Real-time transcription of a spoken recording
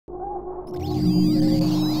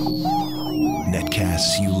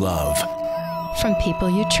Netcasts you love. From people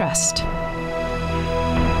you trust.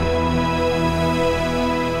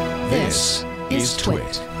 This is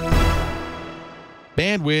TWiT.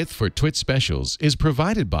 Bandwidth for TWiT specials is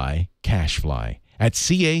provided by CacheFly at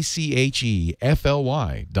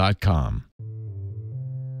CACHEFLY.com.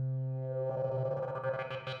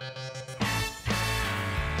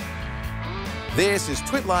 This is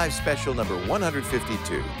TWiT Live special number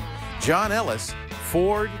 152. John Ellis,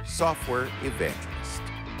 Ford Software Evangelist.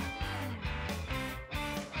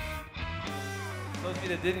 Those of you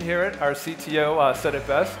that didn't hear it, our CTO said it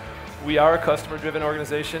best. We are a customer-driven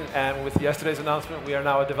organization, and with yesterday's announcement, we are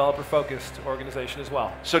now a developer-focused organization as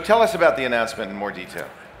well. So tell us about the announcement in more detail.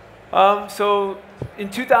 So in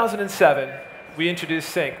 2007, we introduced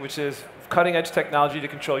Sync, which is cutting-edge technology to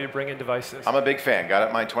control your bring-in devices. I'm a big fan. Got it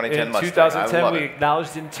in my 2010 in Mustang. 2010, we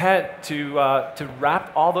acknowledged intent to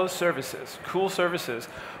wrap all those services, cool services,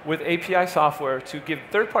 with API software to give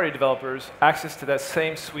third-party developers access to that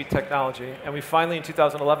same suite technology. And we finally, in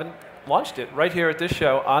 2011, launched it right here at this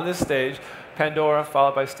show, on this stage, Pandora,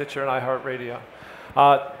 followed by Stitcher and iHeartRadio.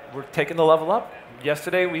 We're taking the level up.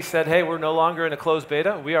 Yesterday, we said, hey, we're no longer in a closed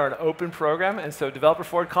beta. We are an open program. And so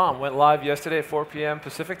developer.com went live yesterday at 4 p.m.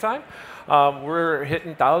 Pacific time. We're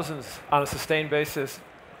hitting thousands on a sustained basis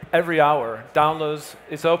every hour. Downloads,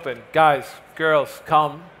 it's open. Guys, girls,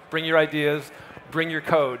 come, bring your ideas, bring your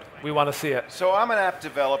code. We want to see it. So I'm an app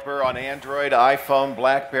developer on Android, iPhone,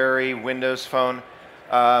 BlackBerry, Windows Phone.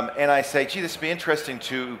 And I say, gee, this would be interesting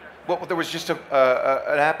to, well, there was just an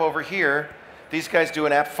app over here. These guys do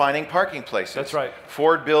an app finding parking places. That's right.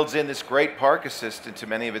 Ford builds in this great park assist into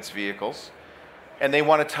many of its vehicles. And they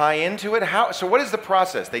want to tie into it? How? So what is the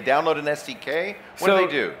process? They download an SDK? What do they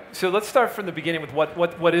do? So let's start from the beginning with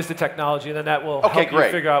what is the technology, and then that will help you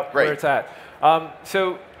figure out where it's at.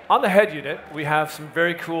 So on the head unit, we have some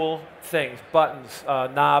very cool things, buttons,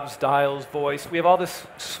 knobs, dials, voice. We have all this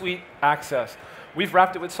sweet access. We've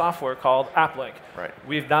wrapped it with software called AppLink. Right.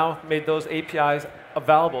 We've now made those APIs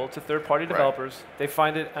available to third-party developers. Right. They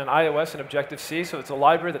find it on iOS and Objective-C, so it's a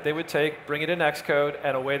library that they would take, bring it in Xcode,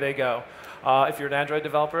 and away they go. If you're an Android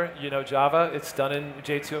developer, you know Java. It's done in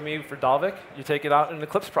J2ME for Dalvik. You take it out in an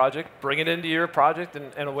Eclipse project, bring it into your project,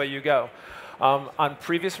 and away you go. On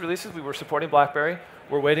previous releases, we were supporting BlackBerry.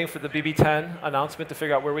 We're waiting for the BB10 announcement to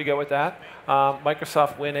figure out where we go with that.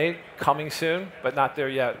 Microsoft Win 8 coming soon, but not there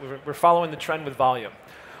yet. We're following the trend with volume.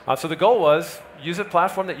 So the goal was use a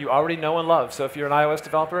platform that you already know and love. So if you're an iOS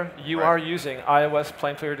developer, you are using iOS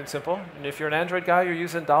plain, clear, and simple. And if you're an Android guy, you're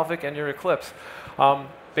using Dalvik and your Eclipse.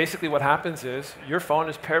 Basically what happens is your phone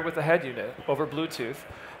is paired with the head unit over Bluetooth,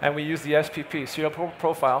 and we use the SPP, serial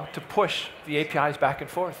profile, to push the APIs back and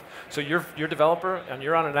forth. So you're a developer, and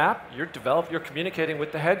you're on an app, you're communicating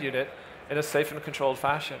with the head unit in a safe and controlled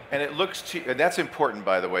fashion. And it looks, and that's important,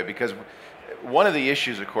 by the way, because one of the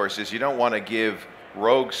issues, of course, is you don't want to give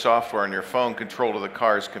rogue software on your phone control to the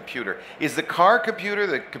car's computer. Is the car computer,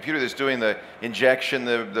 the computer that's doing the injection,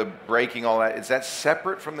 the braking, all that, is that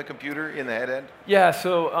separate from the computer in the head end? Yeah,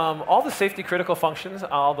 so all the safety critical functions,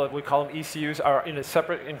 all the, we call them ECUs, are in a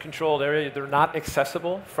separate and controlled area. They're not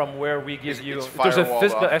accessible from where we give you. There's a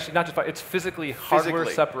physical, actually not just, it's physically hardware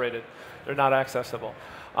separated. They're not accessible.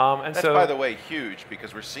 And that's, by the way, huge,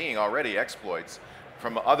 because we're seeing already exploits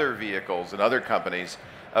from other vehicles and other companies,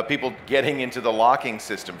 people getting into the locking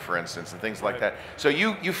system, for instance, and things like that. So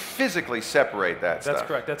you physically separate that stuff. That's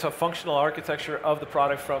correct. That's a functional architecture of the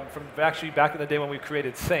product from actually back in the day when we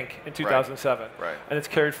created Sync in 2007. Right. And it's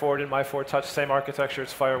carried forward in My Ford Touch, same architecture,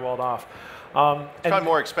 it's firewalled off. It's kind of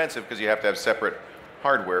more expensive because you have to have separate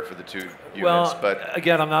hardware for the two units. Well, but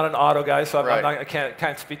again, I'm not an auto guy, so I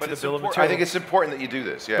can't speak to the bill of materials. I think it's important that you do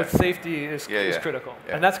this, But safety is critical.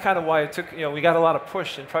 Yeah. And that's kind of why it took, we got a lot of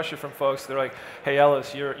push and pressure from folks. They're like, hey,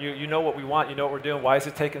 Ellis, you know what we want, you know what we're doing, why is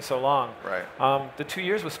it taking so long? Right. The 2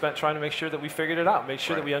 years was spent trying to make sure that we figured it out, make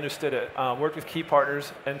sure that we understood it, worked with key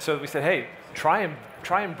partners, and so we said, hey, try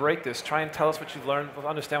and break this. Try and tell us what you've learned.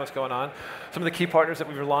 Understand what's going on. Some of the key partners that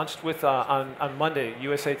we were launched with on Monday: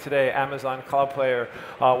 USA Today, Amazon, Cloud Player,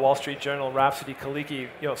 Wall Street Journal, Rhapsody, Kaliki.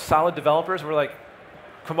 Solid developers. We're like,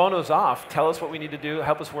 kimono's off. Tell us what we need to do.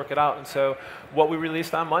 Help us work it out. And so, what we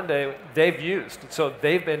released on Monday, they've used. So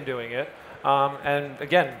they've been doing it. And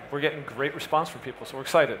again, we're getting great response from people. So we're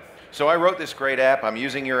excited. So I wrote this great app. I'm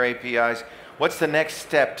using your APIs. What's the next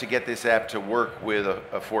step to get this app to work with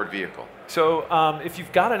a Ford vehicle? So if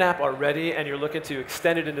you've got an app already and you're looking to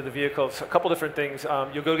extend it into the vehicle, so a couple different things.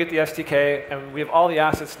 You'll go get the SDK, and we have all the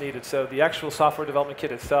assets needed. So the actual software development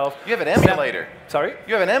kit itself. You have an emulator. Sorry?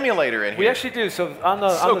 You have an emulator in here. We actually do. So on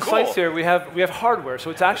the sites here, we have hardware.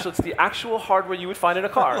 So it's the actual hardware you would find in a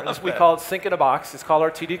car. We call it Sync in a Box. It's called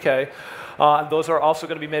our TDK. And those are also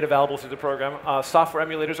going to be made available through the program. Software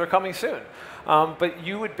emulators are coming soon. But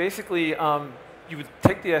you would basically you would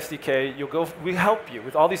take the SDK, we help you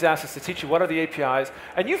with all these assets to teach you what are the APIs,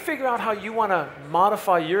 and you figure out how you want to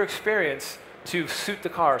modify your experience to suit the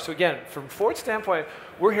car. So again, from Ford's standpoint,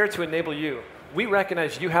 we're here to enable you. We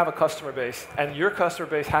recognize you have a customer base, and your customer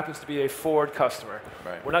base happens to be a Ford customer.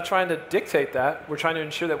 Right. We're not trying to dictate that. We're trying to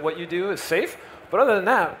ensure that what you do is safe, but other than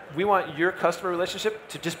that, we want your customer relationship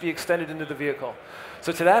to just be extended into the vehicle.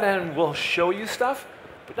 So to that end, we'll show you stuff.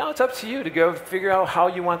 But now it's up to you to go figure out how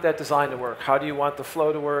you want that design to work. How do you want the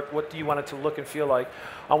flow to work? What do you want it to look and feel like?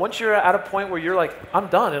 Once you're at a point where you're like, I'm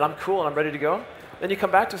done and I'm cool and I'm ready to go, then you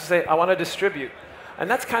come back to us and say, I want to distribute. And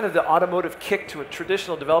that's kind of the automotive kick to a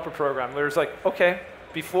traditional developer program where it's like, OK,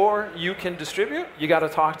 before you can distribute, you got to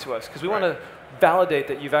talk to us. Because we want to validate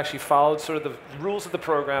that you've actually followed sort of the rules of the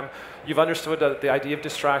program. You've understood the idea of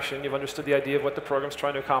distraction. You've understood the idea of what the program's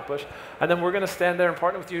trying to accomplish. And then we're going to stand there and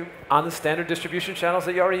partner with you on the standard distribution channels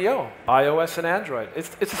that you already know, iOS and Android. It's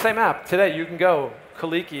the same app. Today, you can go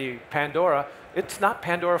Kaliki, Pandora. It's not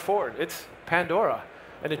Pandora Ford. It's Pandora.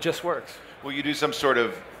 And it just works. Will you do some sort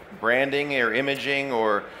of branding or imaging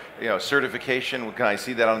or certification? Can I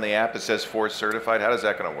see that on the app that says Ford certified? How is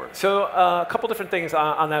that going to work? So a couple different things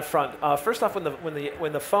on that front. First off,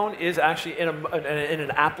 when the phone is actually in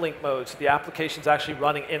an app link mode, so the application's actually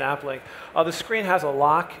running in app link, the screen has a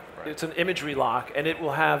lock. It's an imagery lock, and it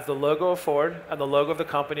will have the logo of Ford and the logo of the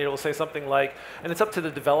company. It will say something like, and it's up to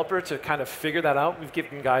the developer to kind of figure that out. We've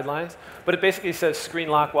given guidelines, but it basically says screen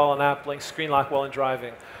lock while in app link, screen lock while in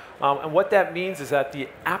driving. And what that means is that the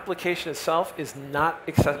application itself is not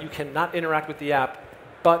accessible. You cannot interact with the app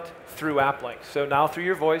but through app link. So now through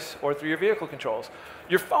your voice or through your vehicle controls.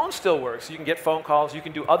 Your phone still works. You can get phone calls. You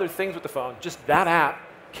can do other things with the phone. Just that app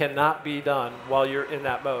cannot be done while you're in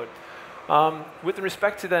that mode. With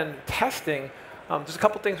respect to then testing, there's a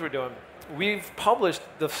couple things we're doing. We've published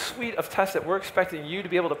the suite of tests that we're expecting you to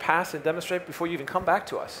be able to pass and demonstrate before you even come back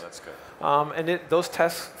to us. That's good. And those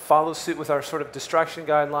tests follow suit with our sort of distraction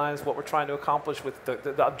guidelines, what we're trying to accomplish with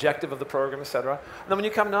the objective of the program, et cetera. And then when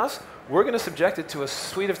you come to us, we're going to subject it to a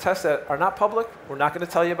suite of tests that are not public. We're not going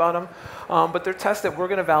to tell you about them. But they're tests that we're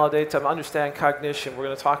going to validate to understand cognition. We're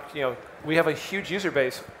going to talk, we have a huge user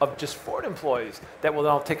base of just Ford employees that will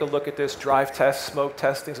now take a look at this, drive tests, smoke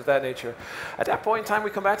tests, things of that nature. At that point in time,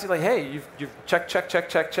 we come back to you like, hey, you've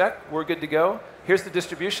check. We're good to go. Here's the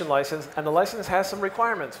distribution license, and the license has some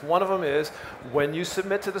requirements. One of them is when you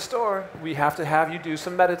submit to the store, we have to have you do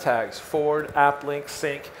some meta tags, Ford, app link,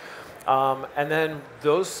 sync. And then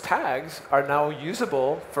those tags are now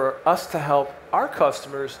usable for us to help our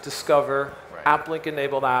customers discover app link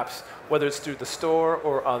enabled apps, whether it's through the store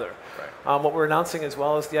or other. What we're announcing as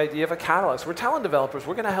well is the idea of a catalyst. We're telling developers,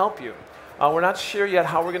 we're going to help you. We're not sure yet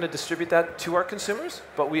how we're going to distribute that to our consumers,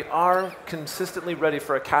 but we are consistently ready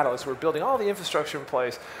for a catalyst. We're building all the infrastructure in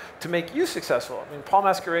place to make you successful. I mean, Paul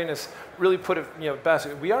Mascarenhas really put it best.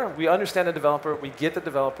 We understand the developer, we get the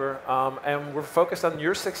developer, and we're focused on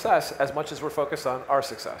your success as much as we're focused on our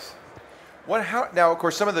success. Now, of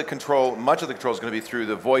course, much of the control is going to be through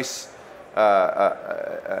the voice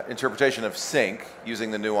interpretation of sync, using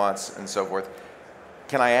the nuance and so forth.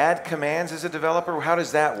 Can I add commands as a developer? How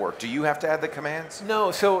does that work? Do you have to add the commands?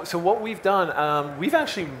 No. So what we've done, we've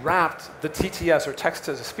actually wrapped the TTS, or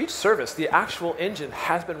text-to-speech service. The actual engine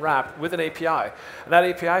has been wrapped with an API. And that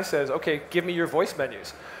API says, OK, give me your voice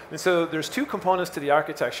menus. And so there's two components to the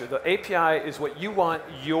architecture. The API is what you want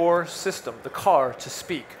your system, the car, to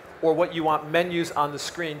speak, or what you want menus on the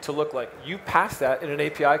screen to look like. You pass that in an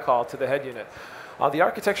API call to the head unit. The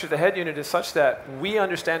architecture of the head unit is such that we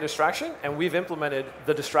understand distraction, and we've implemented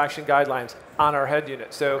the distraction guidelines on our head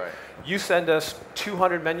unit. So you send us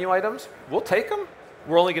 200 menu items, we'll take them.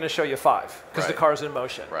 We're only going to show you 5 because the car's in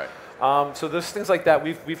motion. So there's things like that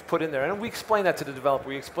we've put in there, and we explain that to the developer.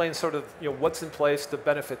 We explain sort of what's in place, the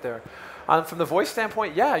benefit there. From the voice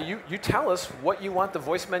standpoint, you tell us what you want the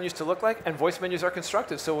voice menus to look like, and voice menus are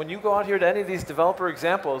constructed. So when you go out here to any of these developer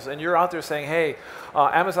examples, and you're out there saying, hey,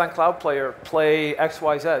 Amazon Cloud Player, play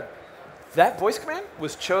XYZ, that voice command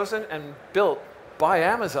was chosen and built by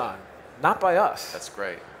Amazon, not by us. That's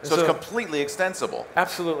great. And So it's completely extensible.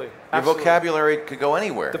 Absolutely. Your vocabulary could go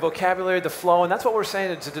anywhere. The vocabulary, the flow, and that's what we're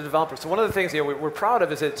saying to the developers. So one of the things we're proud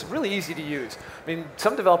of is it's really easy to use. I mean,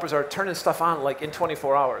 some developers are turning stuff on like in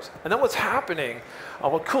 24 hours. And then what's happening,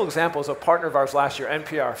 one cool example is a partner of ours last year,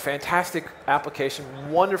 NPR, fantastic application,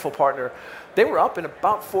 wonderful partner. They were up in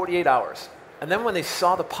about 48 hours. And then when they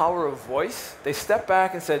saw the power of voice, they stepped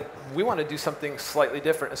back and said, we want to do something slightly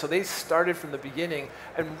different. And so they started from the beginning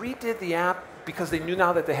and redid the app because they knew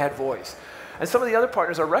now that they had voice. And some of the other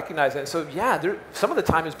partners are recognizing it. So yeah, some of the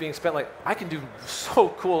time is being spent like, I can do so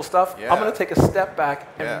cool stuff. Yeah. I'm going to take a step back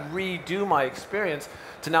and redo my experience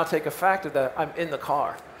to now take effect of that I'm in the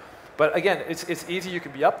car. But again, it's easy. You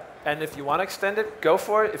can be up. And if you want to extend it, go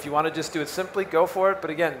for it. If you want to just do it simply, go for it.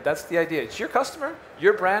 But again, that's the idea. It's your customer,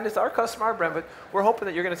 your brand. It's our customer, our brand. But we're hoping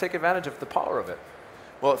that you're going to take advantage of the power of it.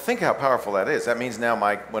 Well, think how powerful that is. That means now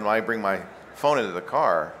when I bring my phone into the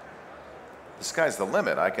car, the sky's the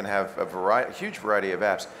limit. I can have a huge variety of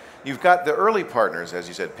apps. You've got the early partners, as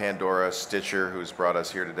you said, Pandora, Stitcher, who's brought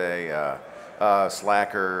us here today,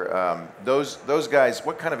 Slacker. Those guys,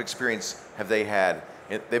 what kind of experience have they had?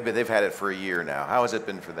 They've had it for a year now. How has it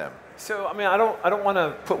been for them? So, I mean, I don't want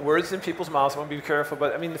to put words in people's mouths. I want to be careful.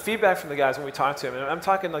 But, I mean, the feedback from the guys when we talk to them, and I'm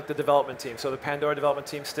talking like the development team. So the Pandora development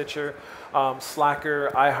team, Stitcher,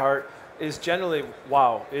 Slacker, iHeart, is generally,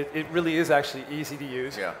 wow, it really is actually easy to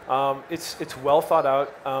use. Yeah. It's well thought out.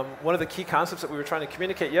 One of the key concepts that we were trying to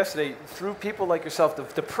communicate yesterday through people like yourself,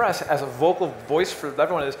 the press as a vocal voice for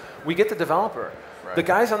everyone is, we get the developer. Right. The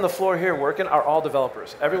guys on the floor here working are all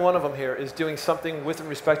developers. Every one of them here is doing something with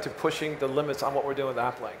respect to pushing the limits on what we're doing with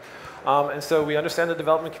AppLink. And so we understand the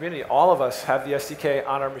development community. All of us have the SDK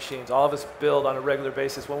on our machines. All of us build on a regular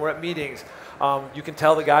basis. When we're at meetings, you can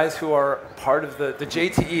tell the guys who are part of the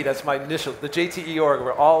JTE, that's my initial, the JTE org,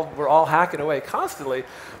 we're all hacking away constantly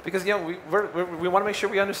because we want to make sure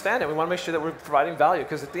we understand it. We want to make sure that we're providing value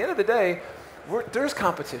because at the end of the day, there's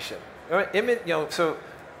competition. So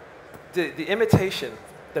the imitation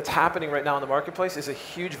that's happening right now in the marketplace is a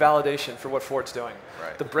huge validation for what Ford's doing.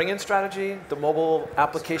 Right. The bring-in strategy, the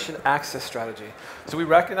application access strategy. So we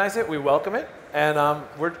recognize it, we welcome it, and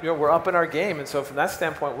we're up in our game. And so from that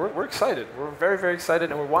standpoint, we're excited. We're very, very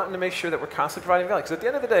excited, and we're wanting to make sure that we're constantly providing value. Because at the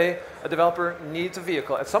end of the day, a developer needs a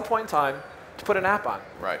vehicle at some point in time to put an app on.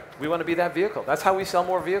 Right. We want to be that vehicle. That's how we sell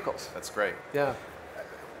more vehicles. That's great. Yeah.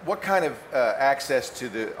 What kind of access to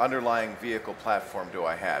the underlying vehicle platform do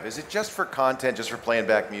I have? Is it just for content, just for playing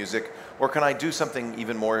back music, or can I do something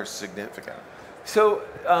even more significant? So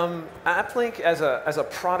AppLink as a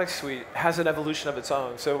product suite has an evolution of its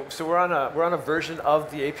own. So we're on a version of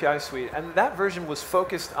the API suite, and that version was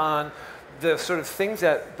focused on the sort of things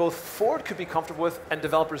that both Ford could be comfortable with and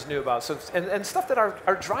developers knew about. So and stuff that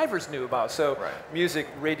our drivers knew about. So music,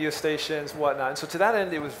 radio stations, whatnot. And so to that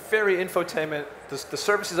end, it was very infotainment, the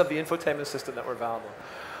services of the infotainment system that were available.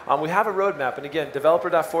 We have a roadmap, and again,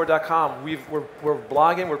 developer.ford.com. We're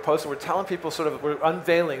blogging, we're posting, we're telling people we're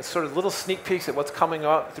unveiling sort of little sneak peeks at what's coming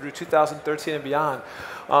up through 2013 and beyond.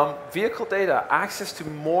 Vehicle data, access to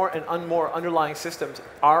more and more underlying systems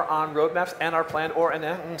are on roadmaps and are planned, or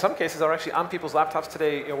in some cases are actually on people's laptops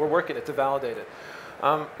today. We're working it to validate it.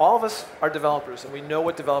 All of us are developers, and we know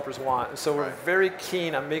what developers want, and so we're very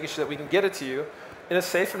keen on making sure that we can get it to you in a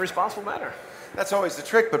safe and responsible manner. That's always the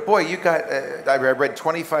trick, but boy, you got, I read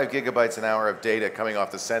 25 gigabytes an hour of data coming off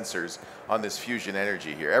the sensors on this Fusion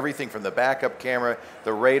Energy here. Everything from the backup camera,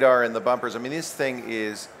 the radar and the bumpers. I mean, this thing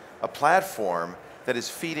is a platform that is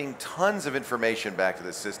feeding tons of information back to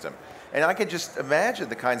the system. And I can just imagine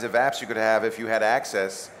the kinds of apps you could have if you had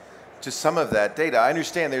access to some of that data. I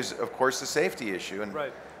understand there's, of course, a safety issue. And,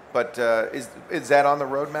 but is that on the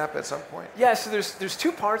roadmap at some point? Yeah, so there's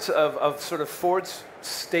two parts of sort of Ford's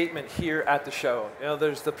statement here at the show.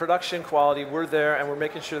 There's the production quality. We're there, and we're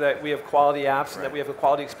making sure that we have quality apps and that we have a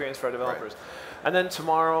quality experience for our developers. And then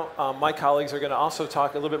tomorrow, my colleagues are going to also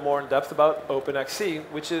talk a little bit more in depth about OpenXC,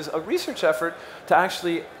 which is a research effort to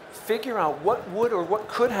actually figure out what would or what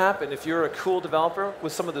could happen if you're a cool developer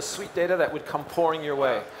with some of the sweet data that would come pouring your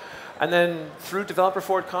way. And then through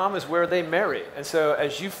developer.ford.com is where they marry. And so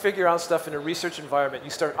as you figure out stuff in a research environment, you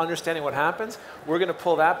start understanding what happens. We're going to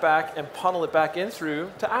pull that back and funnel it back in through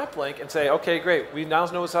to AppLink and say, okay, great, we now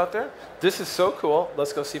know what's out there. This is so cool.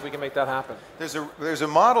 Let's go see if we can make that happen. There's a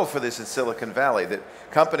model for this in Silicon Valley that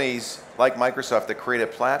companies like Microsoft that create a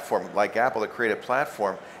platform, like Apple that create a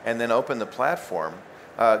platform and then open the platform,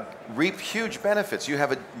 reap huge benefits.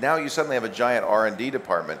 Now you suddenly have a giant R&D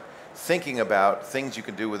department thinking about things you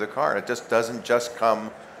can do with a car. And it just doesn't just come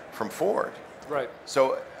from Ford. Right.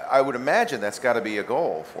 So I would imagine that's got to be a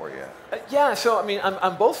goal for you. Yeah, so I mean,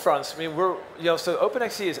 on both fronts, I mean, so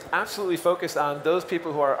OpenXE is absolutely focused on those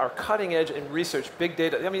people who are cutting edge in research, big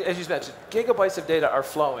data. I mean, as you mentioned, gigabytes of data are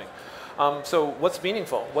flowing. So what's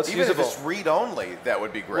meaningful? What's Even usable? if it's read-only, that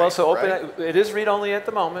would be great. Well, so right? it is read-only at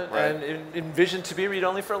the moment, Right. and envisioned to be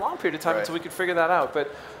read-only for a long period of time Right. until we could figure that out.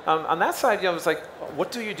 But on that side, it's like,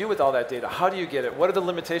 what do you do with all that data? How do you get it? What are the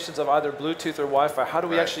limitations of either Bluetooth or Wi-Fi? How do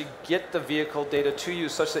we Right. actually get the vehicle data to you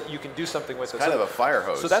such that you can do something with it? Kind of a fire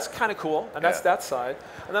hose. So that's kind of cool, and that's that side.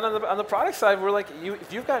 And then on the product side, we're like,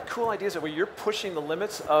 if you've got cool ideas where you're pushing the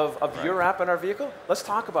limits of your app in our vehicle, let's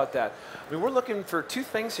talk about that. I mean, we're looking for two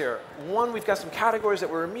things here. One, we've got some categories that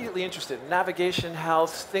we're immediately interested in: navigation,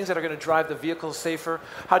 health, things that are going to drive the vehicle safer.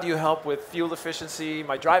 How do you help with fuel efficiency,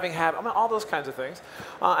 my driving habit? I mean, all those kinds of things.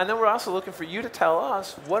 And then we're also looking for you to tell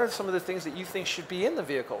us what are some of the things that you think should be in the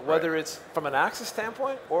vehicle, whether it's from an access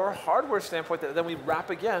standpoint or a hardware standpoint that then we wrap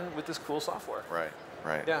again with this cool software. Right,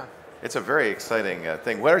 right. Yeah. It's a very exciting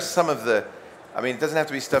thing. What are some of the, I mean, it doesn't have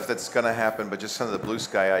to be stuff that's going to happen, but just some of the blue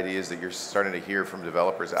sky ideas that you're starting to hear from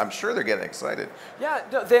developers? I'm sure they're getting excited. Yeah,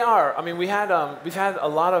 no, they are. I mean, we've had a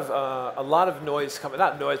lot of noise coming,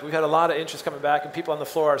 not noise. We've had a lot of interest coming back, and people on the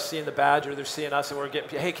floor are seeing the badge, or they're seeing us, and we're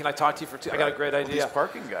getting, hey, can I talk to you for two? I got a great idea. Well, these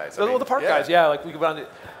parking guys. Well, the park guys, yeah. Like we go on.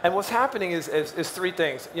 And what's happening is three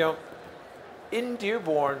things. In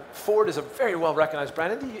Dearborn, Ford is a very well recognized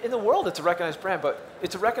brand. In the world, it's a recognized brand, but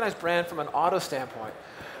it's a recognized brand from an auto standpoint.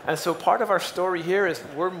 And so part of our story here is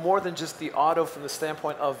we're more than just the auto from the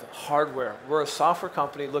standpoint of hardware. We're a software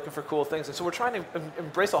company looking for cool things. And so we're trying to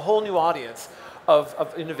embrace a whole new audience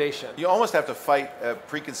of innovation. You almost have to fight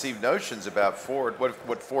preconceived notions about Ford,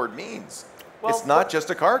 what Ford means. Well, it's not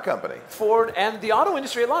just a car company. Ford and the auto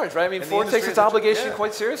industry at large, right? I mean, And Ford takes its obligation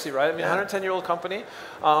quite seriously, right? I mean, Yeah. 110-year-old company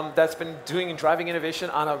that's been doing and driving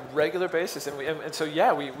innovation on a regular basis. And so,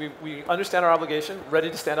 yeah, we understand our obligation,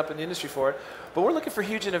 ready to stand up in the industry for it. But we're looking for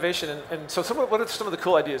huge innovation. And so what are some of the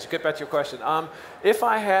cool ideas? Get back to your question. If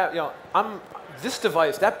I have, this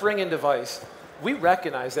device, that bring-in device, we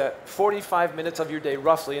recognize that 45 minutes of your day,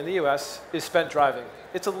 roughly, in the US is spent driving.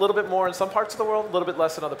 It's a little bit more in some parts of the world, a little bit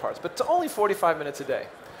less in other parts, but it's only 45 minutes a day.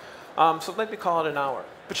 So let me call it an hour.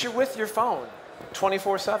 But you're with your phone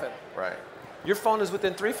 24/7. Right. Your phone is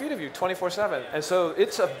within 3 feet of you 24/7. And so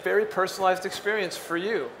it's a very personalized experience for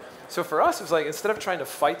you. So for us, it's like, instead of trying to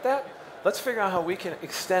fight that, let's figure out how we can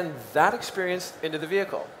extend that experience into the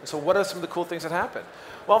vehicle. And so what are some of the cool things that happen?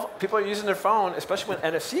 Well, people are using their phone, especially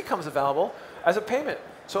when NFC comes available, as a payment.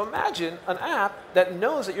 So imagine an app that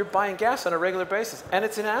knows that you're buying gas on a regular basis, and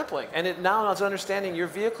it's in AppLink, and it now is understanding your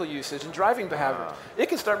vehicle usage and driving behavior. It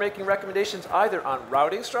can start making recommendations either on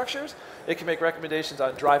routing structures, it can make recommendations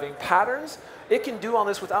on driving patterns. It can do all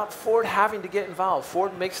this without Ford having to get involved.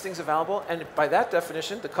 Ford makes things available, and by that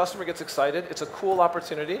definition, the customer gets excited, it's a cool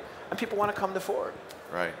opportunity, and people want to come to Ford.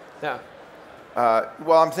 Right. Yeah.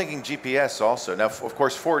 Well, I'm thinking GPS also. Now, of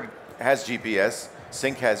course, Ford has GPS,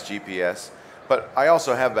 Sync has GPS, but I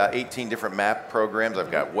also have about 18 different map programs. I've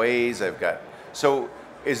got Waze, so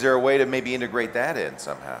is there a way to maybe integrate that in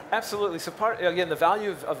somehow? Absolutely. So again, the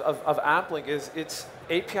value of AppLink is it's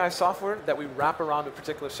API software that we wrap around a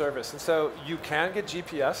particular service. And so you can get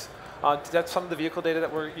GPS. That's some of the vehicle data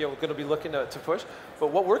that we're going to be looking to push.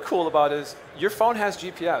 But what we're cool about is your phone has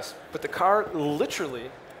GPS, but the car literally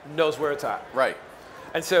knows where it's at. Right.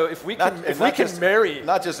 And so if we can marry...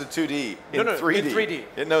 Not just a 2D, in 3D. In 3D.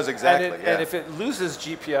 It knows exactly, And if it loses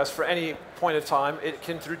GPS for any point of time, it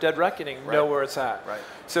can, through dead reckoning, know where it's at. Right.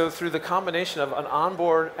 So through the combination of an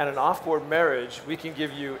onboard and an offboard marriage, we can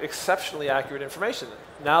give you exceptionally accurate information.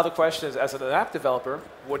 Now the question is, as an app developer,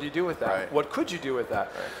 what do you do with that? Right. What could you do with that?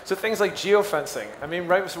 Right. So things like geofencing. I mean,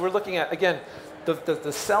 so we're looking at, again,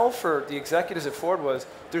 the sell for the executives at Ford was,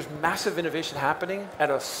 there's massive innovation happening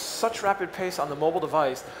at such rapid pace on the mobile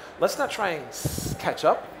device. Let's not try and catch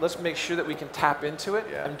up. Let's make sure that we can tap into it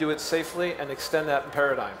and do it safely and extend that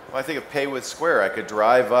paradigm. Well, I think of Pay with Square. I could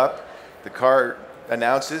drive up, the car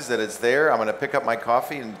announces that it's there, I'm going to pick up my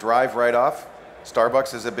coffee and drive right off.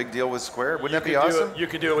 Starbucks is a big deal with Square. Wouldn't that be awesome? You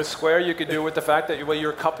could do it with Square. You could do it with the fact that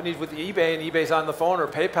you're accompanied with eBay, and eBay's on the phone, or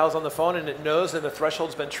PayPal's on the phone, and it knows that the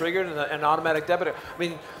threshold's been triggered, and an automatic debit. I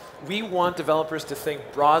mean, we want developers to think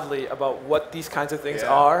broadly about what these kinds of things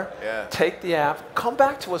are. Yeah. Take the app, come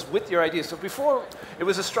back to us with your ideas. So before, it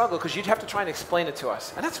was a struggle because you'd have to try and explain it to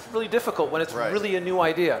us. And that's really difficult when it's really a new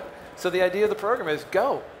idea. So the idea of the program is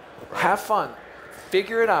go, have fun,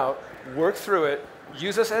 figure it out, work through it,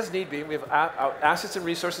 use us as need be. We have assets and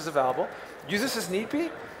resources available. Use us as need be,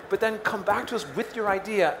 but then come back to us with your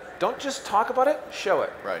idea. Don't just talk about it, show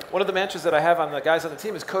it. Right. One of the mantras that I have on the guys on the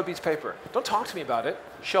team is code beats paper. Don't talk to me about it,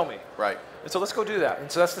 show me. Right. And so let's go do that.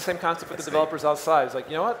 And so that's the same concept with the developers outside. It's like,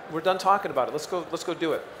 you know what? We're done talking about it. Let's go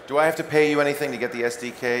do it. Do I have to pay you anything to get the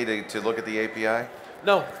SDK to look at the API?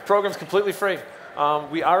 No, the program's completely free.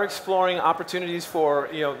 We are exploring opportunities for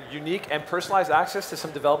unique and personalized access to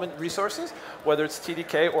some development resources, whether it's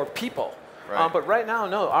TDK or people. Right. But right now,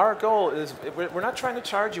 no, our goal is we're not trying to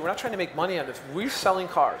charge you. We're not trying to make money on this. We're selling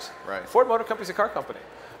cars. Right. Ford Motor Company is a car company.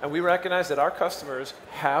 And we recognize that our customers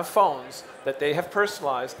have phones that they have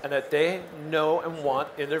personalized and that they know and want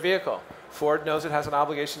in their vehicle. Ford knows it has an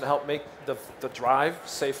obligation to help make the drive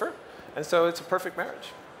safer. And so it's a perfect marriage.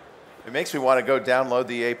 It makes me want to go download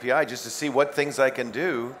the API just to see what things I can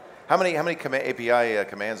do. How many API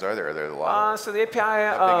commands are there? Are there a lot? So the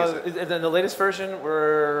API, in the latest version,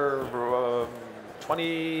 we're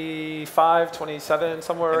 25, 27,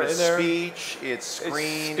 somewhere in there. Speech, it's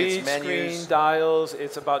screen, it's menus. Screen, dials.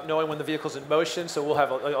 It's about knowing when the vehicle's in motion. So we'll have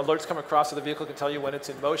alerts come across so the vehicle can tell you when it's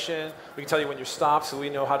in motion. We can tell you when you're stopped, so we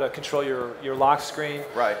know how to control your lock screen.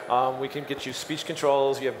 Right. We can get you speech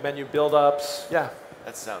controls. You have menu build-ups. Yeah.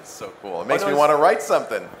 That sounds so cool. It makes me want to write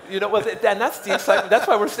something. You know, well, and that's the excitement. That's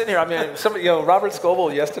why we're sitting here. I mean, somebody, Robert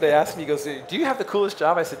Scoble yesterday asked me, he goes, "Do you have the coolest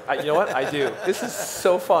job?" I said, "You know what? I do. This is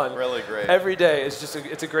so fun. Really great. Every day is just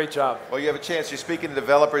it's a great job." Well, you have a chance. You're speaking to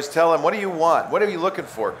developers. Tell them, what do you want? What are you looking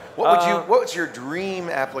for? What's your dream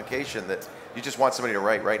application that you just want somebody to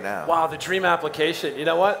write right now? Wow, the dream application. You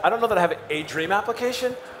know what? I don't know that I have a dream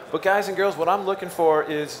application, but guys and girls, what I'm looking for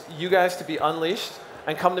is you guys to be unleashed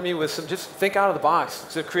and come to me with some, just think out of the box,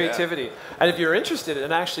 some creativity. Yeah. And if you're interested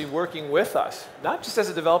in actually working with us, not just as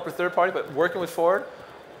a developer third party, but working with Ford,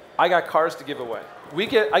 I got cars to give away. I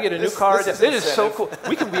get a new car. It is so cool.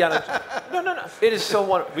 We can be on a, no. It is so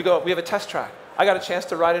wonderful. We have a test track. I got a chance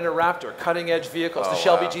to ride in a Raptor, cutting edge vehicles, the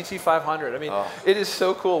Shelby GT500. I mean, it is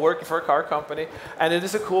so cool working for a car company, and it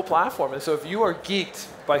is a cool platform. And so if you are geeked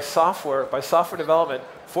by software development,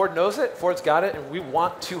 Ford knows it, Ford's got it, and we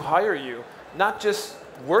want to hire you. Not just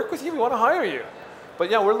work with you, we want to hire you.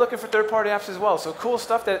 But yeah, we're looking for third-party apps as well. So cool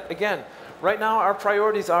stuff that, again, right now our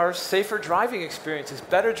priorities are safer driving experiences,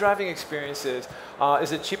 better driving experiences.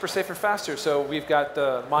 Is it cheaper, safer, faster? So we've got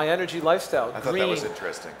the My Energy Lifestyle, I thought that was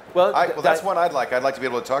interesting. Well, that's one I'd like. I'd like to be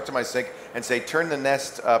able to talk to my sync and say, turn the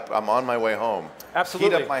Nest up, I'm on my way home.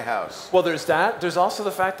 Absolutely. Heat up my house. Well, there's that. There's also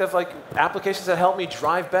the fact of applications that help me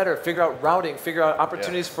drive better, figure out routing, figure out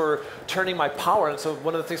opportunities for turning my power. And so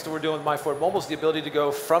one of the things that we're doing with My Ford Mobile is the ability to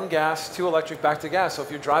go from gas to electric back to gas. So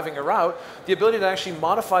if you're driving a route, the ability to actually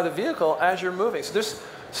modify the vehicle as you're moving. So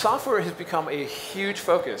software has become a huge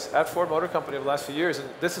focus at Ford Motor Company over the last few years, and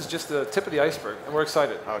this is just the tip of the iceberg, and we're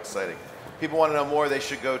excited. How exciting. People want to know more, they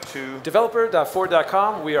should go to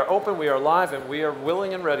developer.ford.com. We are open, we are live, and we are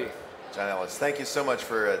willing and ready. John Ellis, thank you so much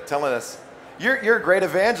for telling us. You're a great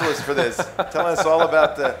evangelist for this, telling us all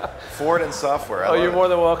about the Ford and software. You're more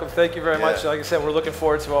than welcome. Thank you very much. Like I said, we're looking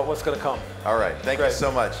forward to what's going to come. All right. Thank you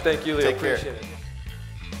so much. Thank you, Leo. Take care. Appreciate it.